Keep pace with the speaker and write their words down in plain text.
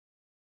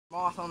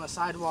Moth on the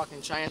sidewalk,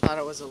 and Cheyenne thought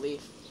it was a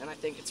leaf, and I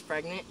think it's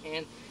pregnant,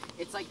 and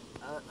it's like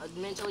a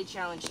mentally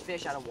challenged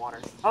fish out of water.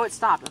 Oh, it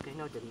stopped. Okay,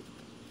 no, it didn't.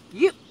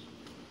 You.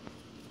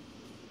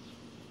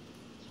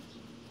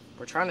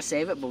 We're trying to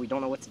save it, but we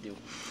don't know what to do.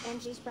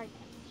 And she's pregnant.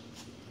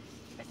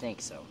 I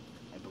think so.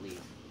 I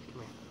believe.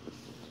 Come here.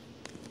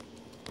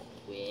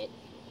 Quit.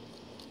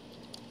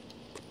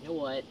 You know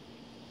what?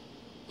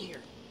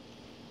 Here.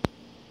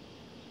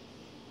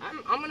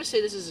 I'm gonna say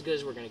this is as good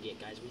as we're gonna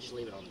get, guys. We just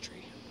leave it on the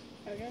tree.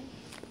 Okay.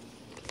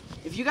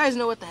 If you guys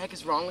know what the heck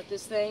is wrong with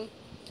this thing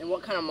and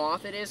what kind of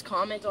moth it is,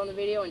 comment on the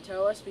video and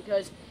tell us,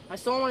 because I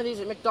saw one of these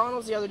at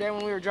McDonald's the other day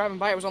when we were driving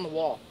by. It was on the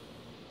wall.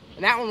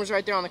 And that one was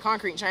right there on the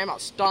concrete, and Cheyenne about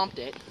stomped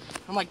it.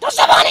 I'm like, don't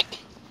step on it!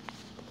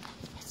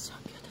 It's so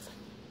beautiful.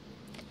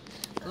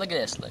 Look at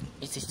this, look.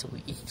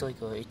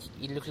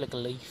 It looks like a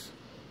leaf.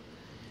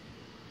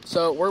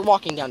 So we're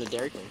walking down to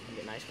Dairy Queen to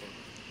get an ice cream.